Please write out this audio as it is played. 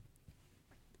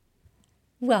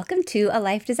Welcome to A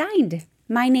Life Designed.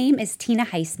 My name is Tina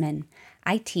Heisman.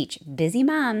 I teach busy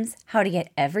moms how to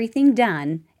get everything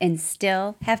done and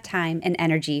still have time and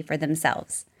energy for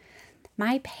themselves.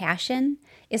 My passion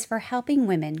is for helping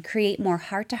women create more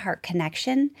heart-to-heart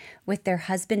connection with their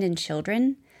husband and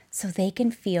children so they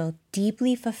can feel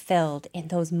deeply fulfilled in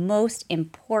those most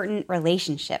important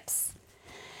relationships.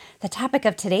 The topic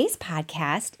of today's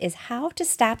podcast is how to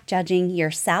stop judging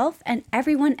yourself and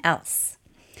everyone else.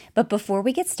 But before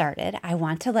we get started, I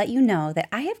want to let you know that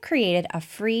I have created a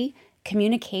free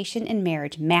communication in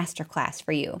marriage masterclass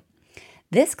for you.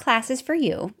 This class is for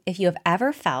you if you have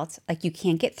ever felt like you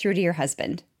can't get through to your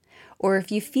husband, or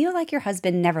if you feel like your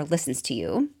husband never listens to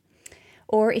you,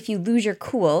 or if you lose your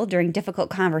cool during difficult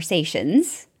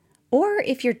conversations, or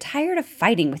if you're tired of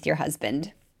fighting with your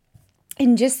husband.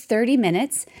 In just 30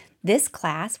 minutes, this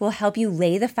class will help you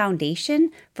lay the foundation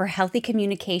for healthy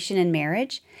communication in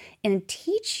marriage and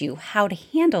teach you how to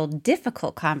handle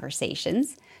difficult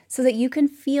conversations so that you can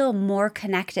feel more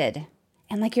connected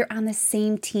and like you're on the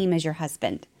same team as your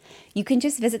husband. You can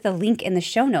just visit the link in the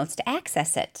show notes to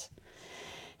access it.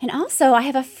 And also, I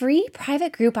have a free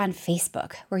private group on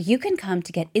Facebook where you can come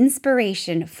to get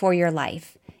inspiration for your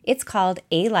life. It's called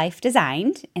A Life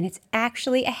Designed, and it's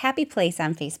actually a happy place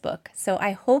on Facebook. So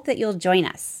I hope that you'll join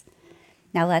us.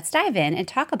 Now let's dive in and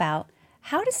talk about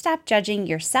how to stop judging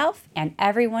yourself and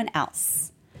everyone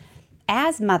else.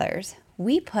 As mothers,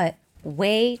 we put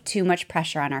way too much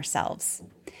pressure on ourselves.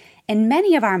 In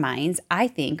many of our minds, I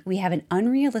think we have an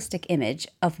unrealistic image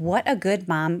of what a good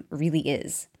mom really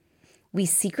is. We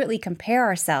secretly compare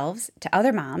ourselves to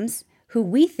other moms who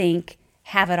we think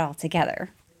have it all together.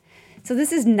 So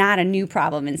this is not a new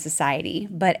problem in society,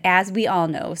 but as we all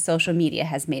know, social media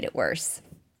has made it worse.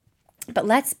 But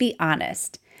let's be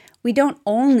honest, we don't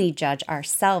only judge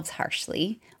ourselves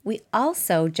harshly, we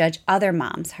also judge other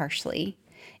moms harshly.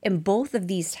 And both of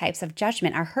these types of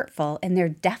judgment are hurtful, and they're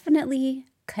definitely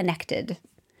connected.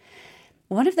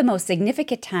 One of the most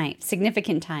significant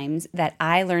times that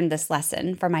I learned this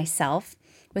lesson for myself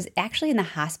was actually in the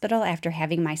hospital after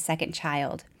having my second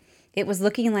child. It was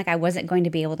looking like I wasn't going to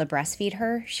be able to breastfeed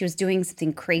her. She was doing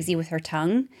something crazy with her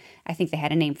tongue. I think they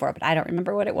had a name for it, but I don't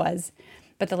remember what it was.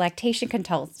 But the lactation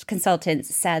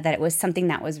consultants said that it was something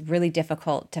that was really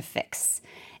difficult to fix,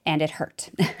 and it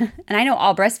hurt. And I know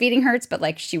all breastfeeding hurts, but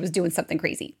like she was doing something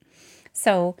crazy.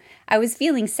 So I was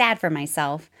feeling sad for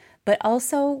myself, but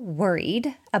also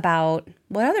worried about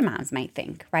what other moms might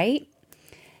think, right?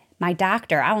 My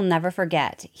doctor, I will never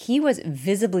forget, he was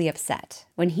visibly upset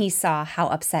when he saw how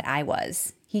upset I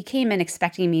was. He came in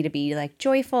expecting me to be like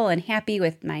joyful and happy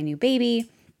with my new baby,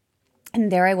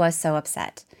 and there I was so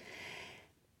upset.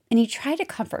 And he tried to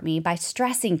comfort me by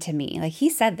stressing to me, like he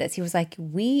said this, he was like,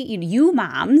 you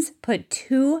moms put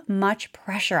too much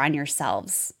pressure on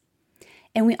yourselves.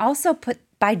 And we also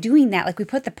by doing that, like we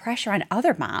put the pressure on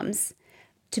other moms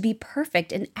to be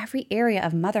perfect in every area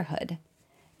of motherhood.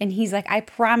 And he's like, I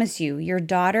promise you, your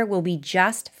daughter will be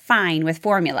just fine with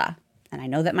formula. And I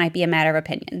know that might be a matter of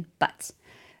opinion, but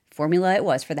formula it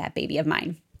was for that baby of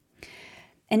mine.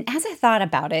 And as I thought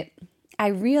about it, I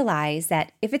realized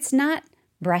that if it's not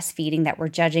breastfeeding that we're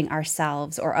judging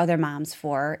ourselves or other moms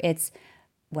for, it's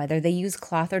whether they use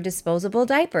cloth or disposable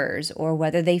diapers, or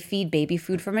whether they feed baby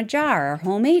food from a jar or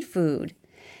homemade food.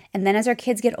 And then as our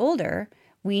kids get older,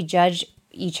 we judge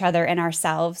each other and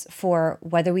ourselves for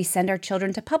whether we send our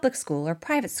children to public school or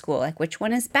private school, like which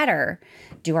one is better?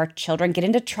 Do our children get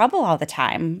into trouble all the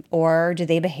time, or do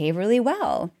they behave really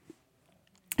well?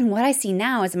 And what I see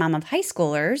now as a mom of high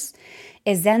schoolers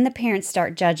is then the parents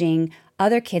start judging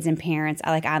other kids and parents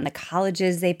like on the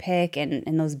colleges they pick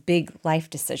and those big life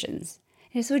decisions.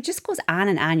 And so it just goes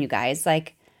on, you guys,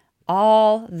 like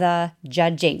all the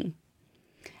judging.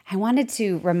 I wanted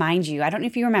to remind you, I don't know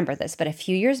if you remember this, but a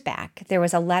few years back, there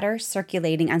was a letter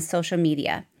circulating on social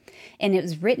media, and it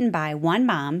was written by one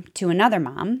mom to another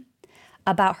mom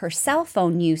about her cell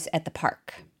phone use at the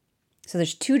park. So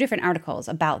there's two different articles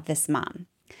about this mom.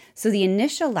 So the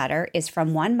initial letter is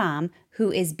from one mom who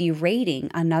is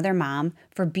berating another mom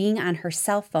for being on her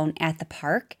cell phone at the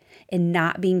park and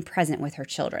not being present with her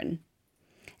children.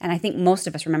 And I think most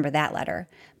of us remember that letter.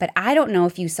 But I don't know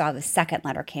if you saw the second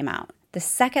letter came out. The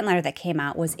second letter that came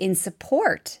out was in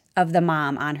support of the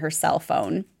mom on her cell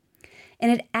phone.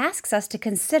 And it asks us to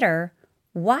consider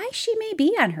why she may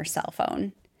be on her cell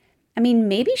phone. I mean,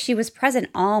 maybe she was present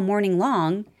all morning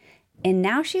long, and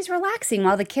now she's relaxing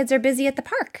while the kids are busy at the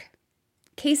park.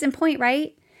 Case in point,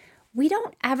 right? We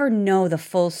don't ever know the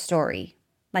full story,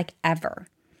 like ever.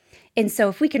 And so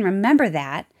if we can remember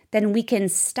that, then we can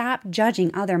stop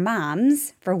judging other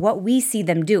moms for what we see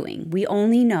them doing. We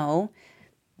only know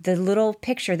the little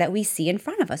picture that we see in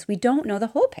front of us. We don't know the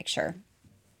whole picture.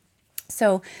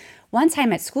 So one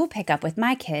time at school pickup with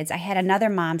my kids, I had another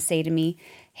mom say to me,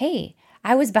 "Hey,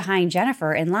 I was behind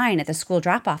Jennifer in line at the school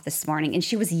drop-off this morning, and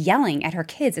she was yelling at her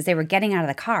kids as they were getting out of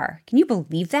the car. Can you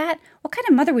believe that? What kind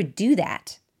of mother would do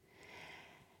that?"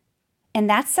 And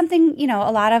that's something,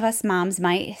 a lot of us moms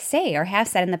might say or have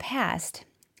said in the past.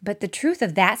 But the truth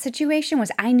of that situation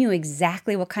was I knew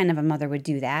exactly what kind of a mother would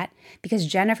do that because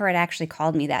Jennifer had actually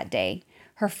called me that day.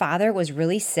 Her father was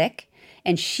really sick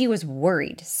and she was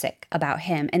worried sick about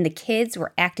him, and the kids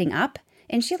were acting up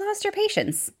and she lost her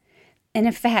patience. And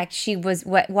in fact,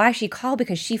 why she called,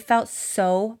 because she felt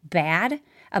so bad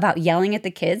about yelling at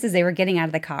the kids as they were getting out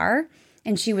of the car.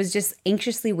 And she was just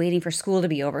anxiously waiting for school to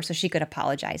be over so she could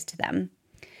apologize to them.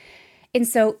 And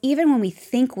so even when we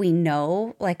think we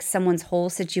know like someone's whole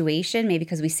situation, maybe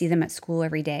because we see them at school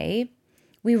every day,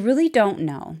 we really don't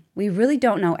know. We really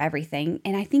don't know everything.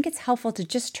 And I think it's helpful to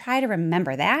just try to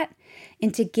remember that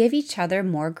and to give each other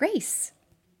more grace.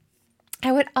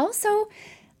 I would also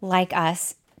like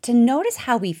us to notice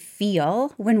how we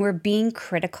feel when we're being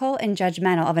critical and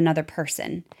judgmental of another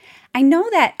person. I know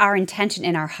that our intention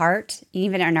in our heart,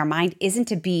 even in our mind, isn't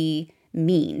to be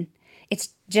mean. It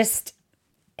just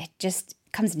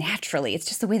comes naturally. It's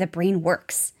just the way the brain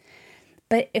works.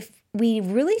 But if we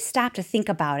really stop to think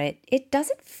about it, it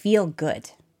doesn't feel good.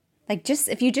 Like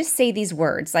if you just say these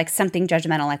words, like something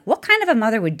judgmental, like what kind of a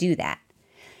mother would do that?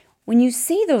 When you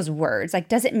say those words, like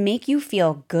does it make you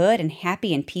feel good and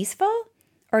happy and peaceful?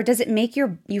 Or does it make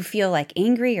you feel like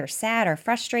angry or sad or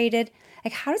frustrated?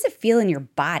 Like how does it feel in your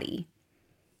body?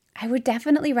 I would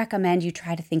definitely recommend you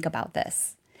try to think about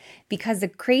this. Because the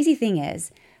crazy thing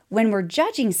is, when we're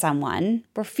judging someone,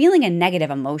 we're feeling a negative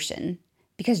emotion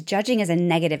because judging is a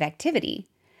negative activity.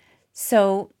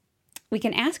 So we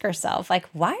can ask ourselves, like,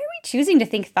 why are we choosing to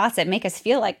think thoughts that make us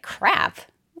feel like crap?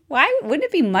 Why wouldn't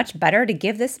it be much better to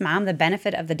give this mom the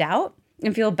benefit of the doubt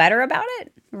and feel better about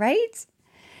it, right?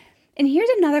 And here's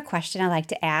another question I like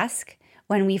to ask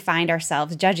when we find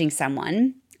ourselves judging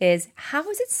someone is, how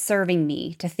is it serving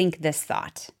me to think this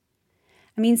thought?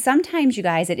 I mean, sometimes, you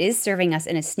guys, it is serving us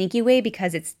in a sneaky way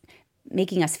because it's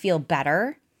making us feel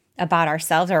better about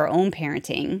ourselves or our own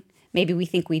parenting. Maybe we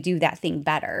think we do that thing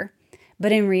better.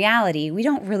 But in reality, we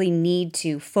don't really need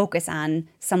to focus on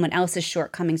someone else's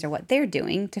shortcomings or what they're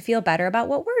doing to feel better about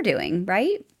what we're doing,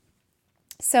 right?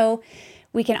 So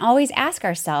we can always ask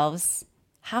ourselves,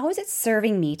 how is it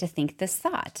serving me to think this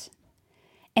thought?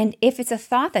 And if it's a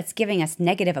thought that's giving us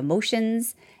negative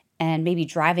emotions and maybe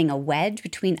driving a wedge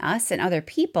between us and other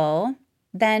people,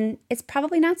 then it's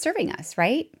probably not serving us,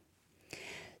 right?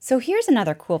 So here's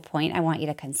another cool point I want you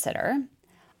to consider.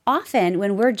 Often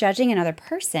when we're judging another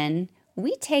person,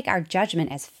 we take our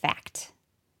judgment as fact,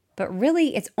 but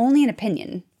really it's only an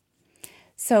opinion.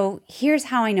 So here's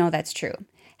how I know that's true.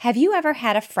 Have you ever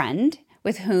had a friend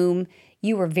with whom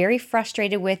you were very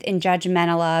frustrated with and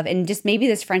judgmental of, and just maybe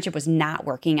this friendship was not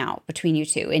working out between you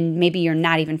two, and maybe you're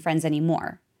not even friends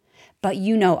anymore? But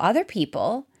you know other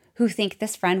people who think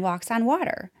this friend walks on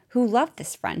water, who love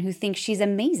this friend, who think she's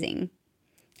amazing.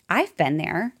 I've been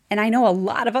there, and I know a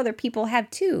lot of other people have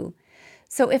too.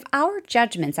 So if our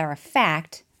judgments are a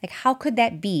fact, like how could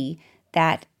that be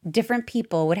that different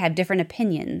people would have different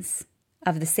opinions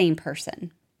of the same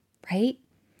person, right?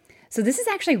 So this is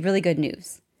actually really good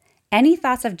news. Any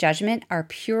thoughts of judgment are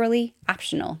purely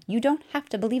optional. You don't have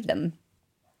to believe them.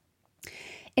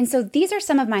 And so these are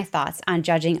some of my thoughts on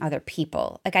judging other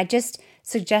people. Like I just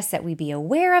suggest that we be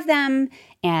aware of them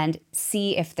and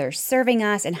see if they're serving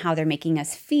us and how they're making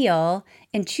us feel,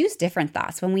 and choose different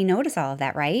thoughts when we notice all of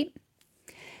that, right?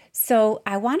 So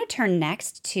I want to turn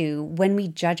next to when we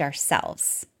judge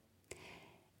ourselves.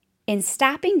 In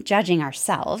stopping judging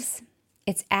ourselves,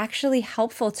 it's actually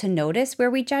helpful to notice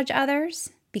where we judge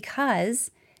others,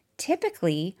 because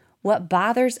typically what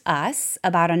bothers us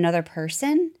about another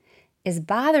person is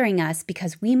bothering us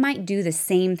because we might do the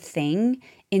same thing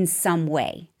in some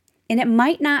way. And it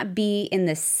might not be in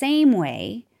the same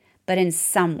way, but in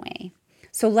some way.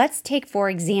 So let's take, for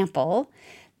example,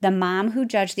 the mom who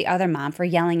judged the other mom for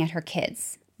yelling at her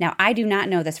kids. Now, I do not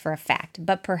know this for a fact,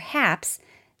 but perhaps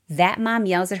that mom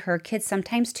yells at her kids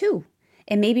sometimes too,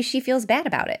 and maybe she feels bad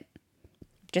about it.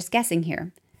 Just guessing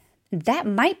here. That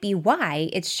might be why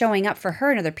it's showing up for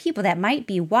her and other people. That might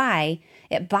be why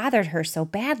it bothered her so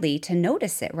badly to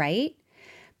notice it, right?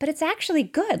 But it's actually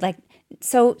good.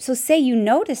 So say you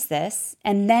notice this,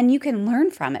 and then you can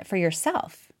learn from it for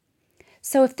yourself.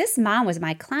 So if this mom was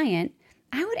my client,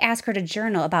 I would ask her to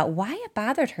journal about why it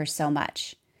bothered her so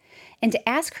much, and to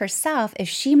ask herself if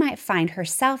she might find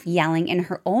herself yelling in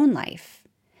her own life.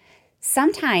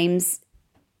 Sometimes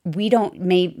we don't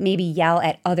maybe yell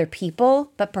at other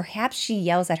people, but perhaps she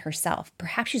yells at herself.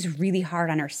 Perhaps she's really hard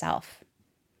on herself.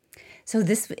 So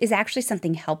this is actually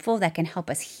something helpful that can help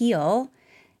us heal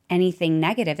anything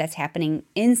negative that's happening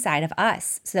inside of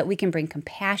us so that we can bring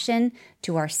compassion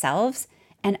to ourselves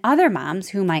and other moms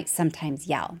who might sometimes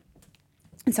yell.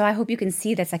 And so I hope you can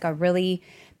see that's like a really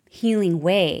healing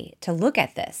way to look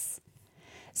at this.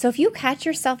 So if you catch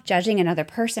yourself judging another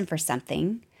person for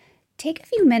something, take a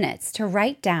few minutes to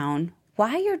write down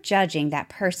why you're judging that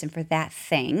person for that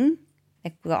thing,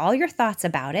 like all your thoughts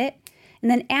about it, and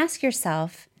then ask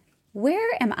yourself,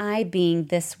 where am I being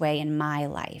this way in my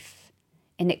life?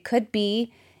 And it could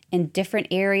be in different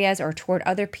areas or toward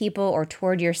other people or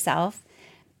toward yourself.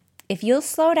 If you'll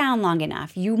slow down long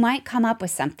enough, you might come up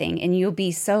with something and you'll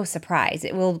be so surprised.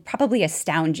 It will probably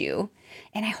astound you.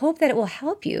 And I hope that it will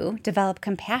help you develop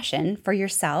compassion for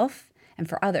yourself and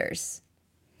for others.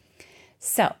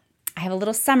 So I have a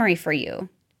little summary for you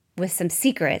with some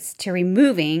secrets to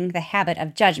removing the habit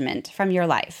of judgment from your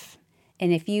life.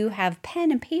 And if you have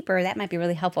pen and paper, that might be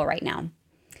really helpful right now.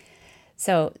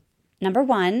 So number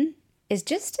one is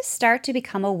just to start to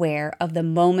become aware of the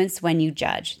moments when you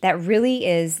judge. That really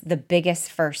is the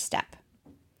biggest first step.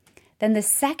 Then the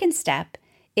second step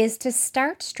is to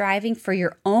start striving for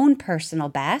your own personal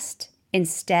best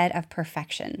instead of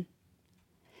perfection.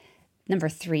 Number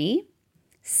three,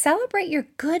 celebrate your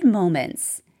good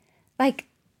moments. Like,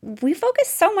 we focus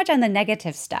so much on the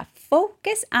negative stuff.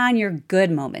 Focus on your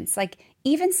good moments, like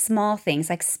even small things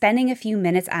like spending a few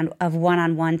minutes of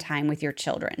one-on-one time with your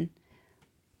children.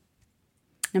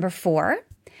 Number four,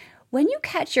 when you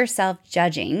catch yourself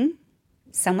judging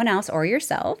someone else or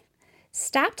yourself,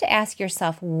 stop to ask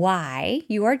yourself why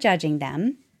you are judging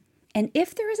them and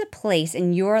if there is a place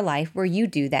in your life where you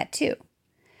do that too.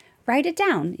 Write it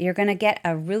down. You're going to get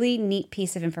a really neat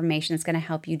piece of information that's going to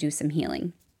help you do some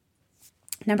healing.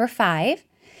 Number five,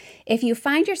 if you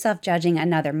find yourself judging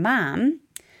another mom,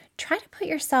 try to put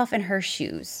yourself in her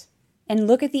shoes and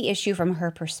look at the issue from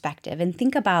her perspective and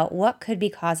think about what could be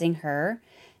causing her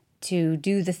to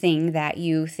do the thing that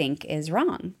you think is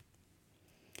wrong.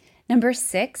 Number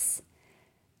six,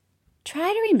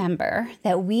 try to remember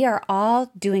that we are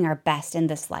all doing our best in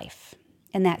this life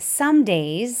and that some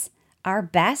days our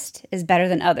best is better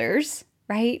than others,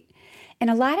 right? And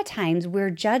a lot of times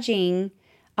we're judging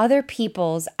other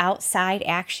people's outside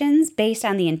actions based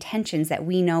on the intentions that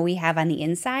we know we have on the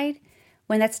inside,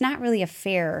 when that's not really a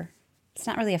fair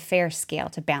scale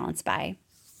to balance by.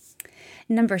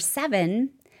 Number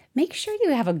seven, make sure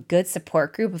you have a good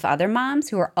support group of other moms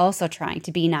who are also trying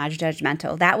to be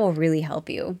non-judgmental. That will really help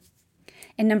you.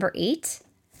 And number eight,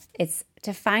 it's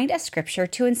to find a scripture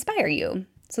to inspire you.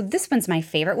 So this one's my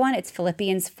favorite one. It's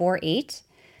Philippians 4:8.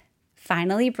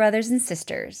 Finally, brothers and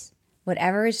sisters,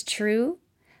 whatever is true,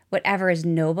 whatever is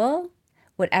noble,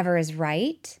 whatever is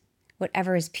right,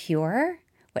 whatever is pure,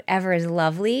 whatever is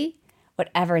lovely,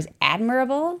 whatever is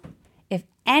admirable, if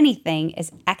anything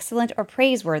is excellent or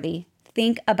praiseworthy,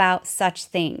 think about such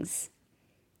things.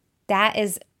 That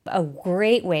is a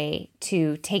great way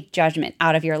to take judgment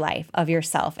out of your life, of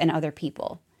yourself and other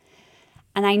people.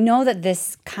 And I know that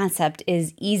this concept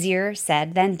is easier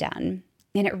said than done.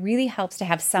 And it really helps to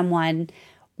have someone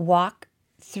walk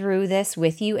through this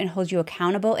with you and hold you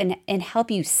accountable and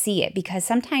help you see it, because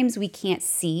sometimes we can't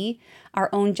see our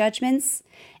own judgments.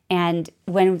 And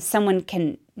when someone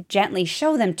can gently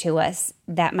show them to us,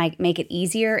 that might make it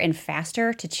easier and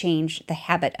faster to change the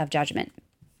habit of judgment.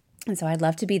 And so I'd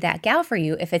love to be that gal for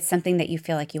you if it's something that you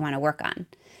feel like you want to work on.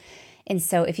 And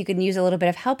so if you could use a little bit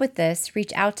of help with this,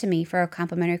 reach out to me for a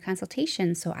complimentary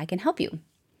consultation so I can help you.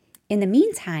 In the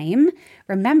meantime,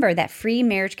 remember that free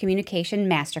marriage communication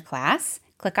masterclass.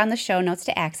 Click on the show notes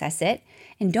to access it.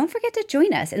 And don't forget to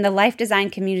join us in the Life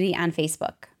Design community on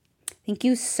Facebook. Thank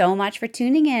you so much for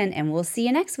tuning in, and we'll see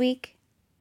you next week.